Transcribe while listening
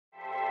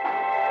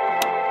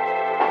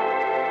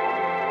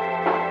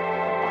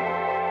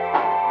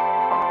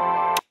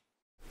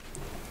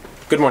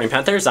Good morning,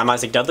 Panthers. I'm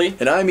Isaac Dudley.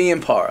 And I'm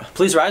Ian Parra.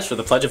 Please rise for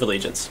the Pledge of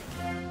Allegiance.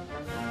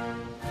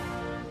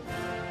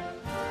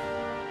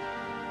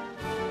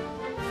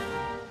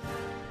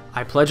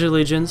 I pledge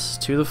allegiance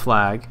to the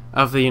flag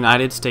of the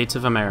United States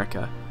of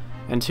America,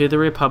 and to the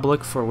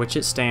republic for which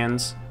it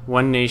stands,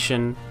 one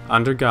nation,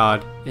 under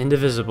God,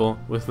 indivisible,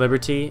 with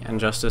liberty and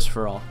justice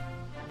for all.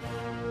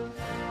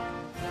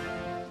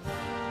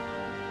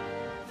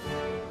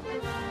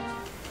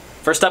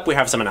 First up, we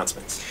have some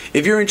announcements.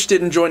 If you're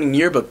interested in joining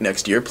Yearbook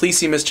next year, please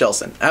see Ms.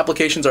 Chelson.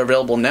 Applications are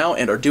available now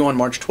and are due on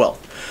March 12th.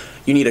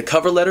 You need a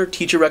cover letter,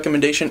 teacher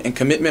recommendation, and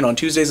commitment on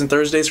Tuesdays and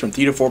Thursdays from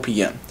 3 to 4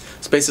 p.m.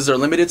 Spaces are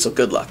limited, so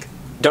good luck.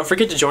 Don't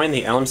forget to join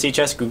the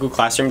LMCHS Google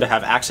Classroom to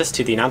have access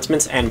to the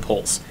announcements and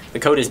polls. The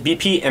code is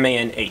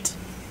BPMAN8.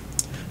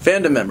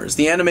 Fandom members,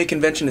 the anime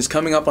convention is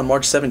coming up on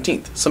March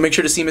 17th, so make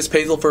sure to see Ms.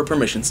 Pazel for a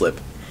permission slip.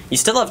 You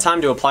still have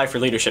time to apply for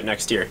leadership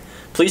next year.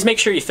 Please make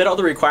sure you fit all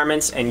the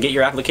requirements and get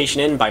your application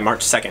in by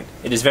March 2nd.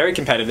 It is very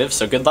competitive,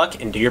 so good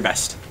luck and do your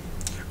best.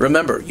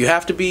 Remember, you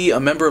have to be a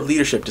member of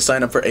leadership to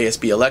sign up for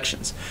ASB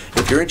elections.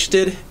 If you're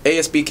interested,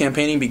 ASB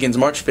campaigning begins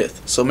March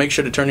 5th, so make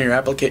sure to turn in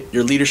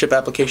your leadership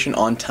application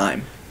on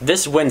time.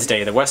 This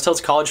Wednesday, the West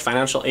Hills College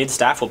financial aid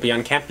staff will be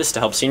on campus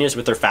to help seniors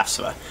with their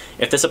FAFSA.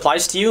 If this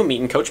applies to you,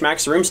 meet in Coach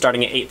Mac's room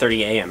starting at 8:30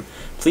 a.m.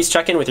 Please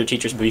check in with your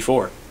teachers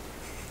before.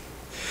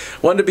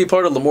 Want to be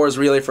part of Lemore's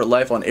Relay for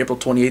Life on April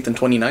 28th and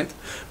 29th?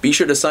 Be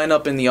sure to sign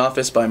up in the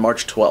office by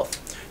March 12th.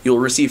 You will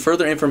receive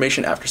further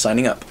information after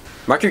signing up.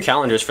 Mark your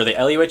calendars for the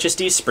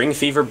LUHSD Spring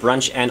Fever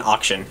Brunch and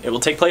Auction. It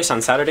will take place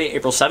on Saturday,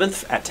 April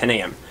 7th at 10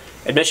 a.m.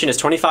 Admission is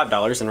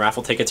 $25 and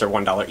raffle tickets are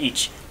 $1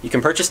 each. You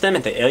can purchase them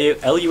at the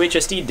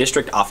LUHSD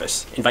District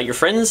Office. Invite your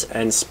friends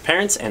and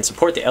parents and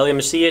support the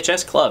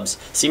LMCHS clubs.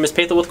 See Ms.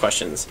 Pathel with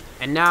questions.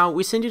 And now,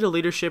 we send you to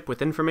leadership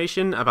with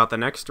information about the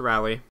next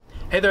rally.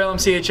 Hey there,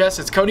 LMCHS,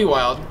 it's Cody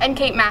Wild. And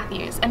Kate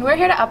Matthews, and we're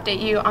here to update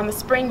you on the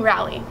Spring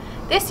Rally.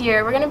 This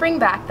year, we're going to bring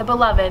back the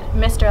beloved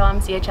Mr.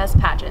 LMCHS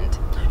pageant.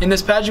 In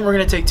this pageant, we're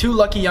going to take 2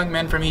 lucky young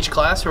men from each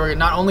class who are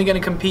not only going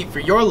to compete for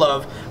your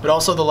love, but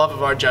also the love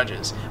of our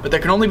judges. But there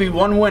can only be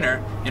one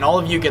winner, and all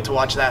of you get to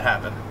watch that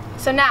happen.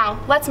 So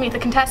now, let's meet the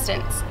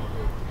contestants.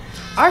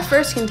 Our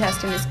first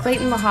contestant is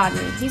Clayton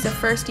Mahogany. He's a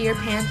first-year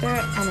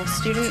Panther and a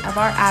student of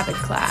our Avid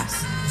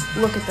class.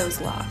 Look at those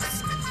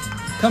locks.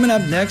 Coming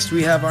up next,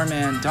 we have our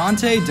man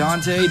Dante.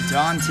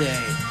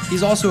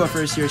 He's also a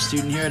first-year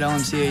student here at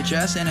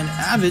LMCHS and an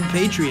avid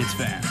Patriots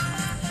fan.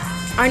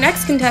 Our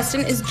next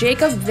contestant is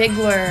Jacob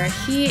Vigler.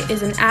 He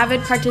is an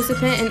avid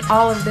participant in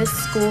all of this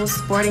school's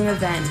sporting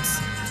events.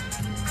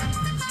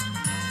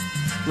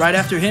 Right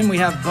after him, we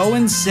have Bo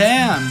and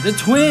Sam, the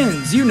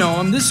twins. You know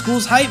them, this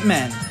school's hype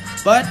men.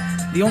 But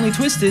the only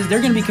twist is they're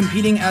going to be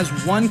competing as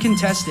one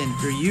contestant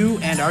for you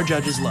and our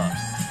judges' love.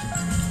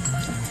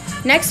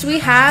 Next, we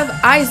have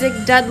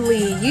Isaac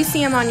Dudley. You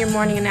see him on your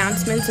morning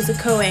announcements as a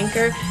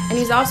co-anchor, and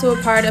he's also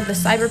a part of the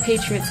Cyber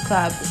Patriots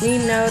Club. We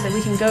know that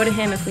we can go to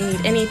him if we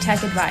need any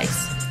tech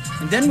advice.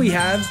 And then we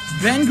have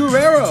Ben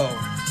Guerrero.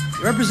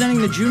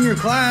 Representing the junior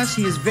class,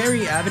 he is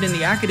very avid in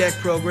the Academic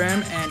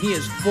program, and he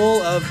is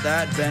full of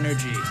that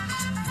Benergy.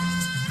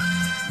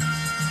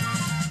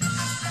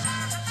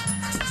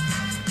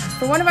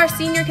 For one of our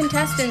senior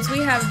contestants,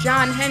 we have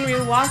John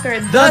Henry Walker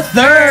the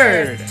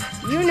third.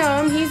 You know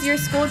him, he's your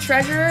school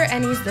treasurer,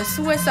 and he's the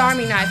Swiss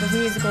Army knife of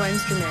musical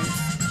instruments.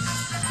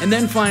 And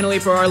then finally,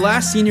 for our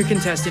last senior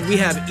contestant, we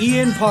have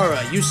Ian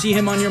Parra. You see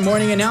him on your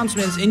morning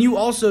announcements, and you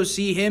also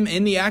see him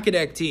in the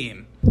Academic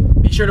team.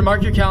 Be sure to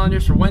mark your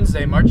calendars for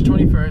Wednesday, March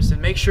 21st,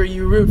 and make sure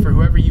you root for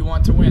whoever you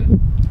want to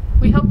win.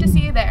 We hope to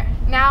see you there.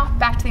 Now,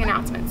 back to the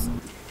announcements.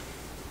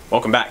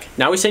 Welcome back.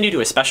 Now we send you to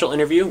a special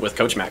interview with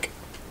Coach Mac.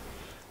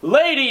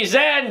 Ladies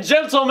and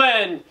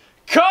gentlemen,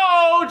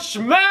 Coach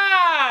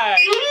Mac!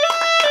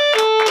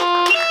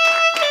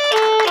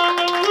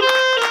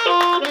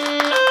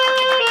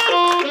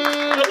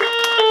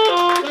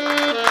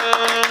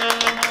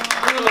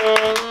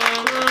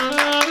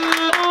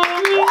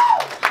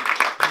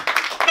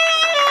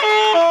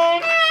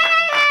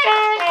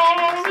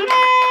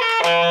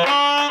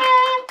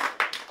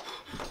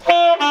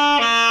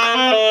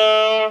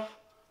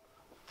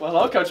 Well,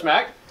 hello, Coach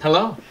Mac.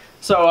 Hello.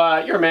 So,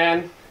 you're a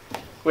man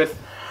with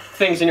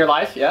things in your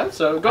life, yeah?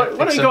 So, why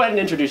don't you go ahead and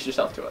introduce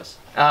yourself to us?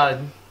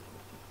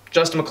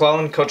 Justin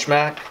McClellan, Coach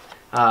Mac,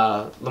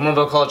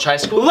 Lamontville College High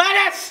School.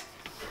 Lettuce!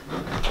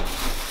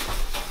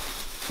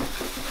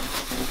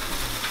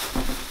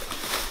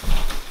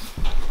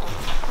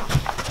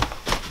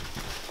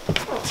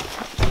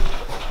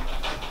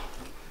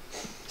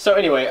 So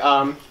anyway,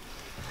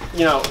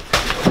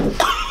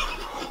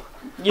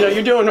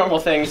 you're doing normal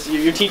things.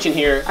 You're teaching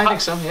here. I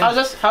think so,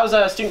 yeah.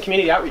 How's student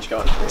community outreach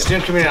going?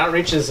 Student community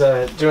outreach is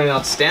doing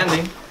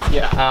outstanding.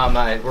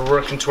 Yeah. We're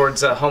working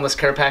towards homeless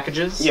care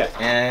packages. Yeah.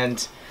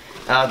 And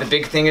the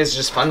big thing is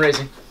just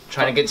fundraising.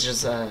 Trying to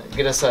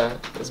get us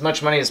as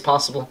much money as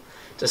possible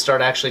to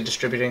start actually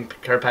distributing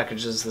care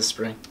packages this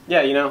spring.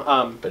 Yeah, you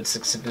know, But it's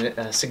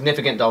a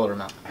significant dollar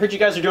amount. I heard you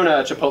guys are doing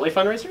a Chipotle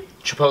fundraiser?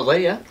 Chipotle,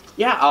 yeah?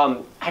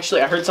 Yeah, actually,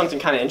 I heard something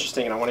kind of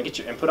interesting, and I want to get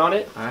your input on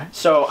it. All right.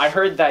 So I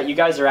heard that you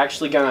guys are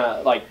actually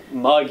gonna like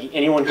mug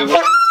anyone who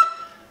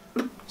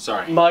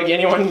mug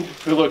anyone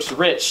who looks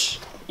rich,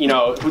 you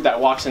know, who that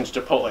walks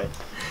into Chipotle.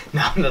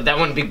 No, that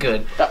wouldn't be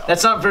good.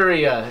 That's not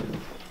very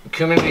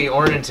community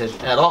oriented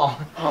at all.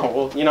 Oh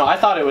well, you know, I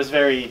thought it was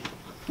very,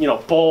 you know,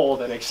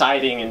 bold and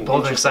exciting and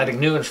Bold and exciting,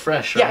 new and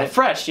fresh, Yeah, right?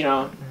 fresh. You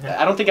know,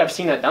 I don't think I've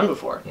seen that done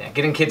before. Yeah,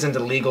 getting kids into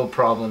legal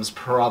problems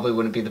probably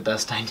wouldn't be the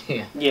best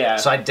idea. Yeah.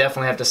 So I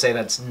definitely have to say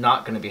that's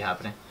not going to be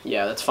happening.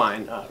 Yeah, that's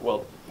fine.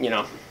 Well, you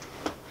know,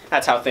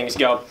 that's how things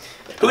go.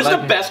 Who's the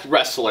best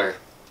wrestler?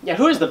 Yeah,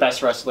 who is the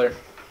best wrestler?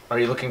 Are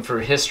you looking for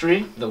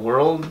history, the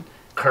world,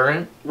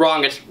 current?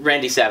 Wrong, it's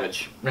Randy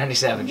Savage. Randy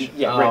Savage.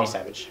 Yeah, Oh, Randy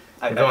Savage.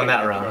 We're going that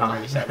I route, huh?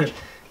 Randy Savage.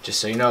 Just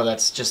so you know,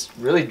 that's just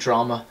really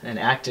drama and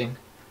acting.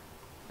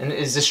 And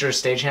is this your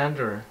stagehand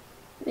or?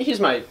 He's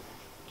my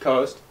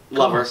co-host.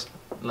 Lover.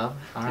 Love.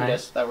 All right.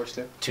 Yes, that works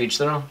too. To each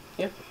their own.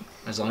 Yeah.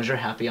 As long as you're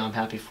happy, I'm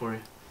happy for you.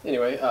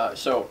 Anyway,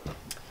 so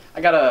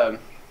I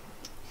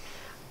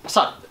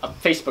saw a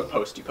Facebook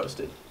post you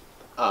posted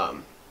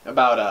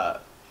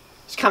about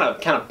it's kind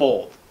of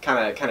bold,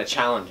 kind of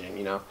challenging.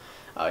 You know,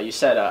 you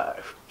said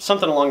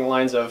something along the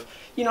lines of,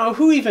 you know,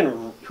 who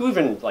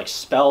even like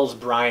spells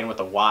Brian with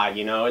a Y.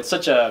 You know, it's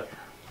such a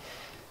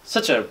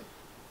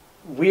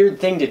weird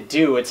thing to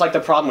do. It's like the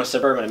problem with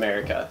suburban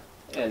America,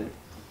 and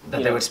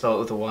That they would spell it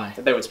with a Y.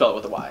 They would spell it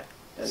with a Y.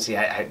 And See,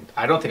 I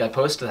don't think I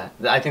posted that.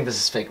 I think this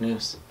is fake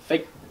news.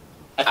 fake.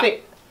 I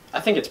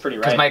think it's pretty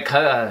Because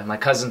right. my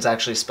cousin's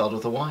actually spelled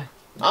with a Y.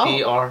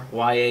 Oh.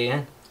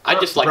 Bryan. I'd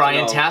just like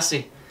Brian to know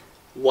Tassi.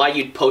 why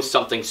you'd post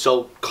something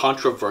so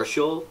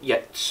controversial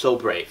yet so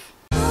brave.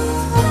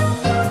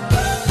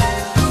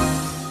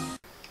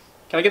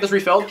 Can I get this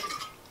refilled?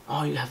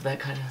 Oh, you have that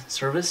kind of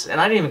service? And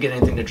I didn't even get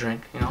anything to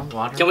drink. You know,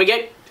 water. Can we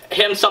get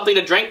him something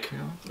to drink? You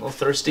know, a little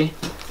thirsty.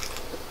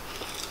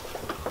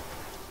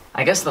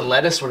 I guess the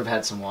lettuce would have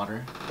had some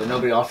water, but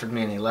nobody offered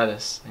me any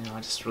lettuce. You know,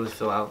 I just really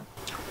feel out.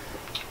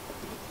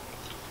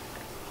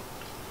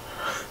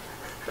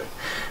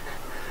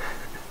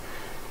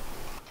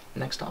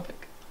 Next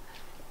topic.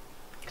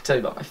 I can tell you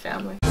about my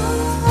family.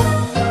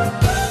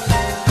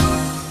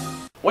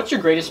 What's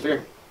your greatest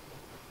fear?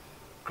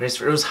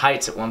 It was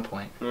heights at one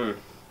point. Hmm.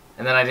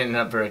 And then I didn't end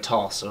up very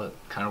tall, so it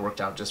kind of worked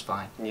out just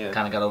fine. Yeah.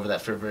 Kind of got over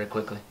that fear very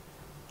quickly,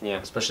 Yeah.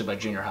 especially by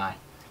junior high.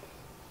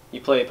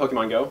 You play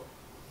Pokemon Go?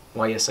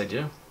 Why, yes, I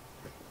do.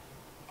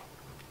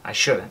 I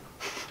shouldn't.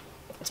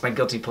 It's my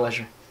guilty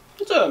pleasure.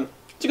 It's a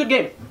good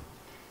game.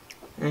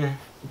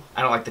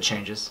 I don't like the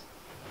changes.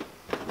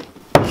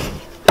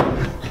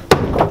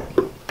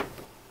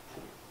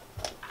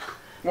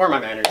 More of my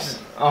manners.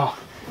 Oh,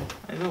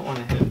 I don't want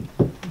to hit.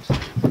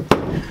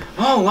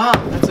 Oh, wow,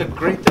 that's a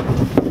great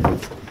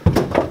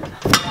thing.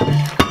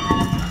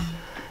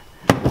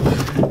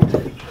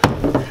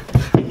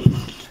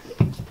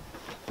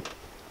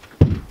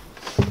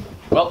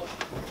 Well,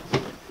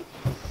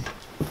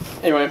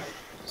 anyway,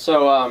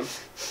 so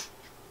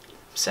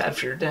Sad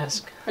for your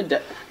desk.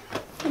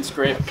 that's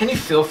great. Can you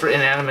feel for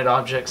inanimate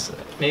objects?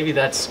 Maybe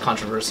that's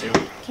controversial.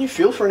 Can you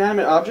feel for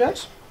inanimate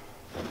objects?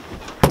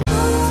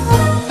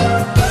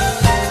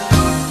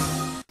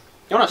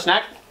 You want a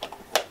snack?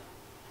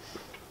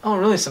 Oh,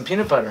 really? Some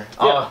peanut butter?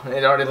 Yeah. Oh,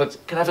 it already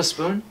looked... Can I have a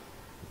spoon?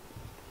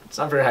 It's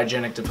not very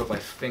hygienic to put my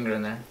finger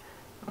in there.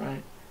 All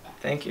right.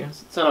 Thank you.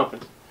 It's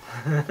unopen.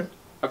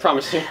 I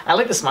promise you. I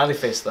like the smiley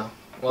face, though.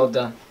 Well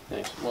done.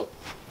 Thanks.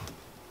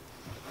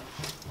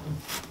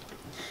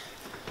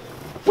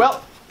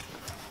 Well,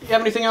 you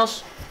have anything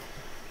else?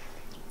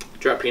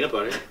 Drop peanut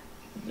butter.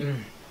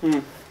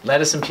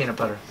 Lettuce and peanut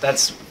butter.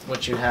 That's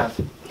what you have.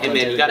 Hey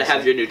man, you gotta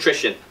have your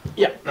nutrition.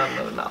 Yeah. No.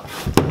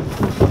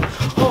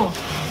 Oh.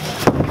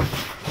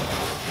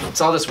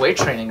 It's all this weight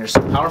training. You're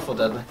so powerful,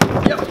 Dudley.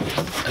 Yep.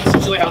 That's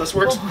usually how this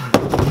works.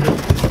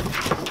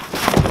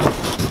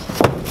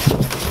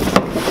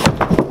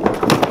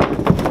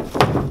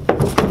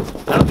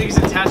 I don't think he's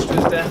attached to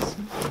his desk.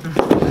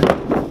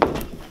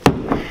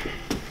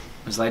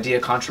 Was the idea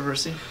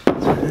controversy?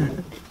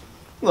 A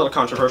little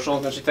controversial,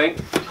 don't you think?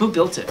 Who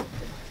built it?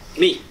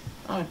 Me.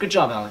 Oh, good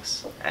job,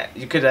 Alex.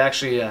 You could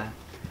actually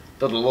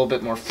build it a little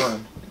bit more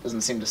firm. It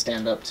doesn't seem to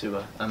stand up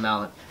to a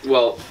mallet.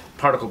 Well,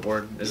 Particle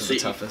board is see, the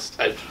toughest.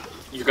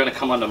 you're gonna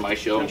come onto my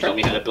show and tell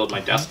me how to build my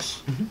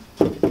desks.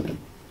 I don't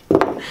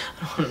want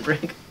to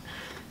break.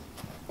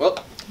 Well,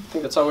 I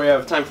think that's all we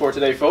have time for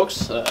today,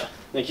 folks.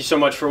 Thank you so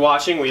much for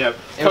watching. We have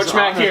It was Coach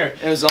Mac honor. here.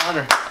 It was an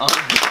honor.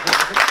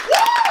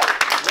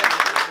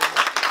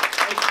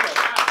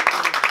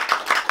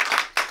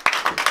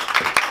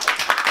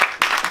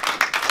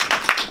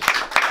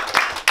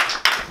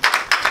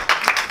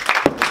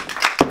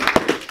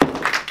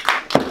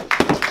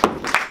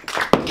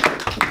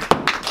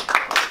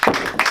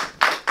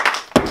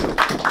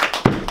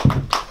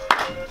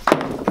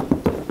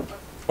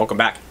 Welcome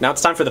back. Now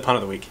it's time for the pun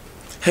of the week.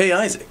 Hey,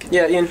 Isaac.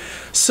 Yeah, Ian.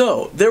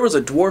 So, there was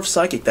a dwarf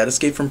psychic that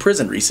escaped from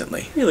prison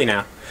recently. Really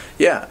now.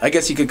 Yeah, I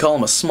guess you could call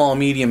him a small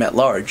medium at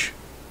large.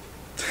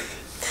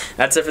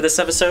 That's it for this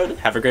episode.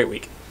 Have a great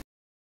week.